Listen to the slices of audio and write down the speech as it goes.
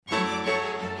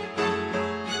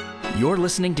You're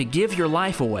listening to Give Your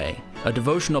Life Away, a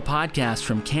devotional podcast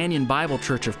from Canyon Bible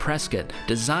Church of Prescott,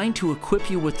 designed to equip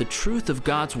you with the truth of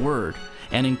God's Word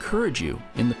and encourage you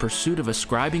in the pursuit of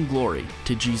ascribing glory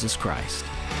to Jesus Christ.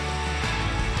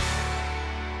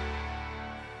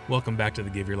 Welcome back to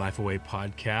the Give Your Life Away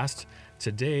podcast.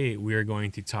 Today we are going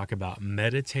to talk about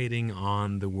meditating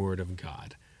on the Word of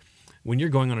God. When you're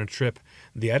going on a trip,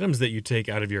 the items that you take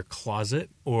out of your closet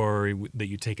or that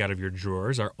you take out of your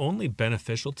drawers are only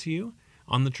beneficial to you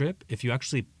on the trip if you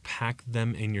actually pack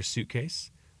them in your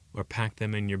suitcase or pack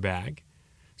them in your bag.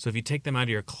 So if you take them out of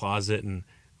your closet and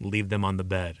leave them on the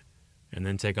bed and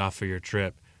then take off for your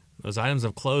trip, those items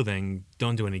of clothing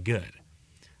don't do any good.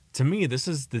 To me, this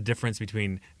is the difference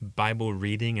between Bible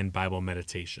reading and Bible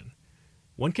meditation.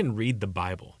 One can read the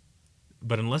Bible,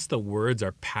 but unless the words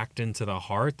are packed into the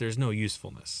heart, there's no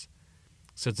usefulness.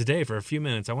 So today, for a few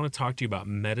minutes, I want to talk to you about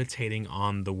meditating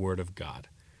on the Word of God.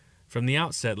 From the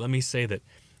outset, let me say that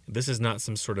this is not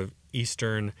some sort of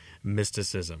Eastern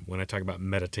mysticism when I talk about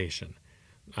meditation.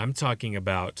 I'm talking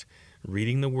about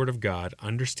reading the Word of God,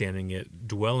 understanding it,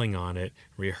 dwelling on it,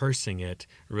 rehearsing it,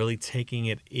 really taking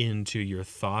it into your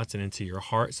thoughts and into your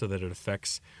heart so that it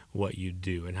affects what you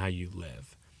do and how you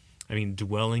live. I mean,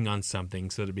 dwelling on something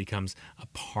so that it becomes a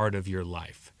part of your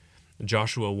life.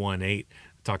 Joshua 1:8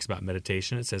 talks about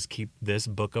meditation. It says, "Keep this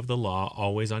book of the law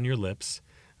always on your lips.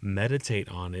 Meditate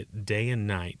on it day and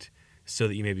night so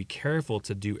that you may be careful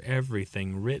to do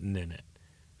everything written in it.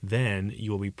 Then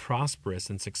you will be prosperous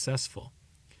and successful."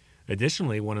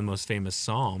 Additionally, one of the most famous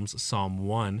Psalms, Psalm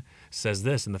 1, says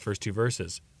this in the first two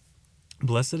verses,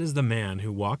 "Blessed is the man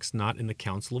who walks not in the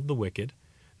counsel of the wicked,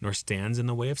 nor stands in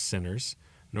the way of sinners,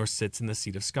 nor sits in the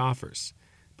seat of scoffers.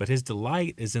 But his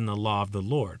delight is in the law of the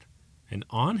Lord, and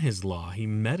on his law he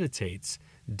meditates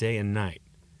day and night."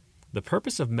 The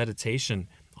purpose of meditation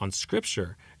on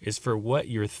Scripture is for what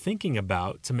you're thinking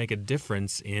about to make a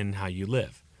difference in how you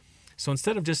live. So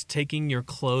instead of just taking your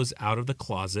clothes out of the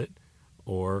closet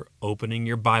or opening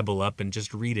your Bible up and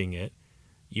just reading it,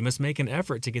 you must make an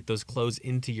effort to get those clothes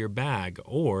into your bag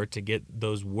or to get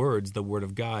those words, the Word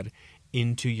of God,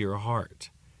 into your heart.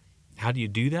 How do you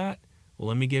do that? Well,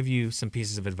 let me give you some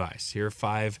pieces of advice. Here are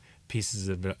 5 pieces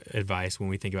of advice when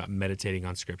we think about meditating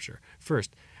on Scripture.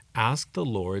 First, ask the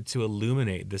Lord to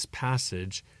illuminate this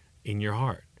passage in your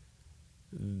heart.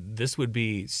 This would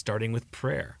be starting with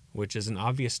prayer, which is an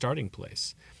obvious starting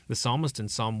place. The psalmist in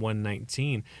Psalm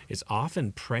 119 is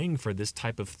often praying for this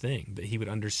type of thing, that he would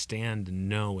understand and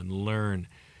know and learn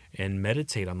and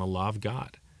meditate on the law of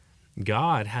God.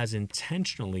 God has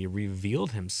intentionally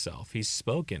revealed himself. He's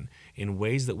spoken in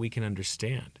ways that we can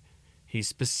understand. He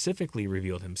specifically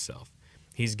revealed himself.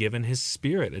 He's given his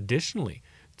Spirit additionally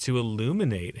to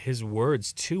illuminate his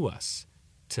words to us,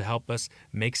 to help us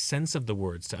make sense of the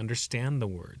words, to understand the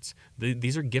words.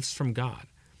 These are gifts from God.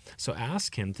 So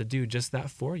ask him to do just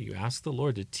that for you. Ask the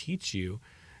Lord to teach you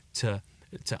to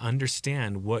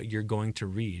understand what you're going to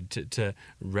read, to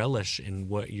relish in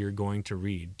what you're going to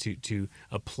read, to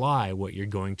apply what you're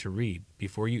going to read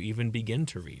before you even begin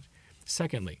to read.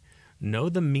 Secondly, know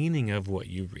the meaning of what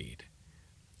you read.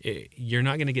 You're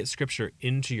not going to get Scripture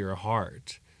into your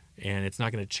heart, and it's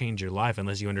not going to change your life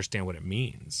unless you understand what it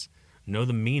means. Know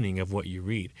the meaning of what you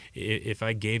read. If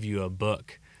I gave you a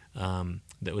book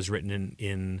that was written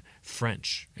in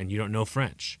French and you don't know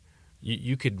French,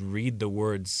 you could read the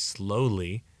words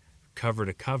slowly, cover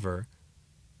to cover,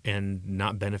 and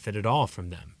not benefit at all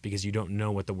from them because you don't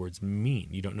know what the words mean.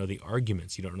 You don't know the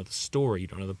arguments. You don't know the story. You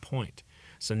don't know the point.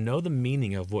 So know the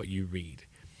meaning of what you read.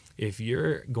 If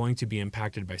you're going to be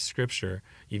impacted by Scripture,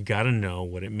 you've got to know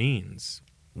what it means.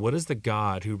 What does the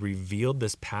God who revealed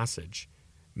this passage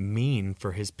mean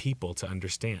for his people to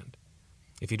understand?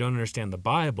 If you don't understand the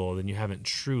Bible, then you haven't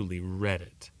truly read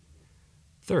it.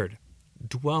 Third,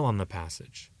 dwell on the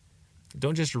passage.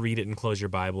 Don't just read it and close your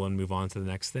Bible and move on to the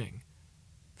next thing.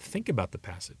 Think about the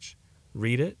passage.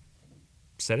 Read it,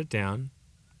 set it down,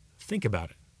 think about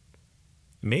it.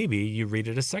 Maybe you read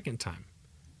it a second time.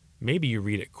 Maybe you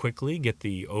read it quickly, get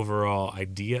the overall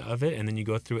idea of it, and then you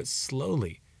go through it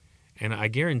slowly. And I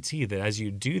guarantee that as you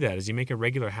do that, as you make a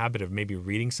regular habit of maybe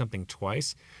reading something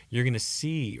twice, you're going to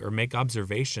see or make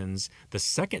observations the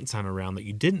second time around that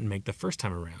you didn't make the first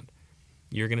time around.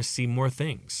 You're going to see more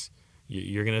things.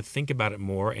 You're going to think about it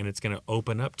more, and it's going to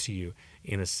open up to you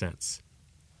in a sense.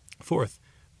 Fourth,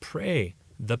 pray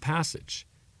the passage.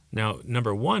 Now,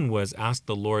 number 1 was ask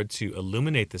the Lord to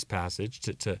illuminate this passage,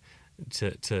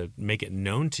 to make it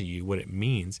known to you what it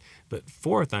means. But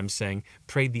fourth, I'm saying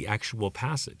pray the actual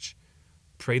passage.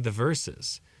 Pray the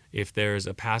verses. If there's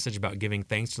a passage about giving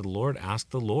thanks to the Lord, ask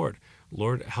the Lord,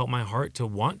 "Lord, help my heart to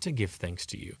want to give thanks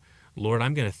to you." Lord,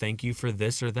 I'm going to thank you for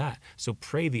this or that. So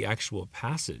pray the actual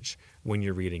passage when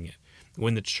you're reading it.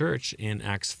 When the church in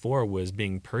Acts 4 was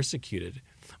being persecuted,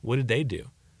 what did they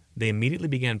do? They immediately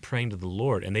began praying to the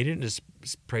Lord, and they didn't just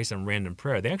pray some random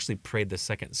prayer. They actually prayed the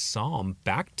second psalm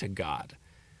back to God.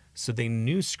 So they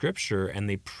knew Scripture, and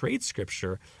they prayed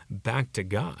Scripture back to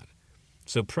God.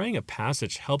 So praying a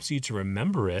passage helps you to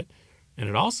remember it, and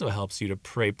it also helps you to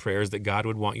pray prayers that God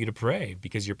would want you to pray,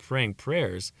 because you're praying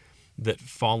prayers that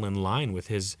fall in line with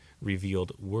His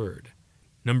revealed word.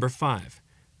 Number 5,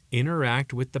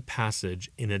 interact with the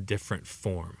passage in a different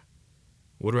form.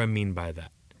 What do I mean by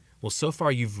that? Well, so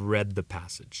far you've read the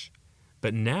passage,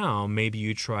 but now maybe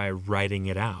you try writing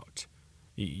it out.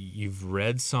 You've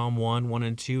read Psalm 1, 1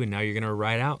 and 2, and now you're going to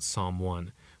write out Psalm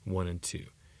 1, 1 and 2.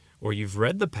 Or you've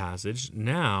read the passage,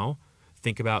 now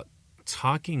think about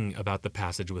talking about the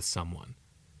passage with someone.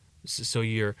 So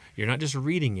you're not just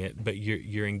reading it, but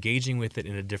you're engaging with it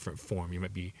in a different form. You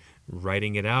might be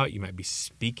writing it out. You might be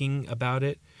speaking about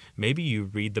it. Maybe you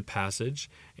read the passage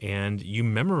and you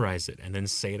memorize it and then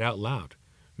say it out loud.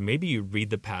 Maybe you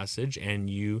read the passage and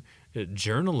you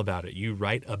journal about it. You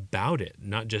write about it.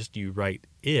 Not just you write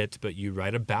it, but you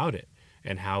write about it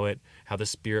and how the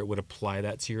Spirit would apply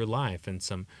that to your life, and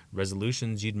some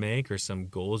resolutions you'd make, or some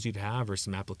goals you'd have, or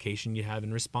some application you'd have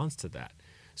in response to that.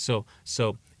 So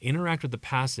interact with the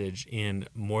passage in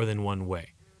more than one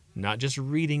way. Not just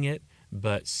reading it,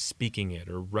 but speaking it,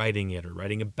 or writing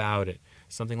about it,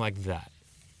 something like that.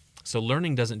 So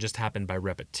learning doesn't just happen by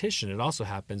repetition. It also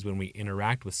happens when we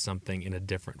interact with something in a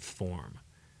different form.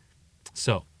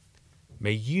 So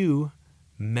may you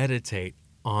meditate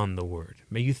on the Word.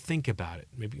 May you think about it.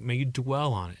 May you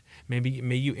dwell on it.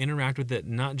 May you interact with it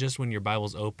not just when your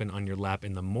Bible's open on your lap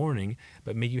in the morning,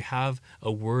 but may you have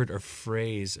a word or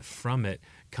phrase from it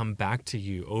come back to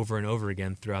you over and over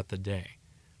again throughout the day.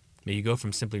 May you go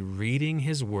from simply reading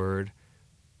His Word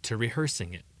to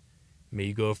rehearsing it. May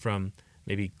you go from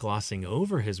maybe glossing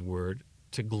over His Word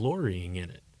to glorying in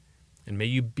it. And may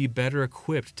you be better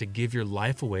equipped to give your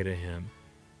life away to Him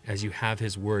as you have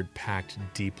His Word packed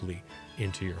deeply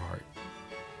into your heart.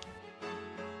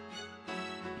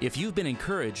 If you've been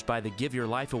encouraged by the Give Your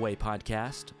Life Away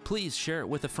podcast, please share it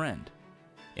with a friend.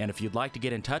 And if you'd like to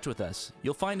get in touch with us,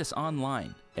 you'll find us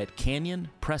online at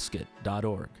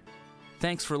canyonprescott.org.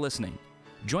 Thanks for listening.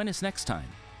 Join us next time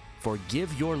for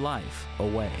Give Your Life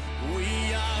Away.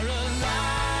 We are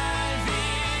alive.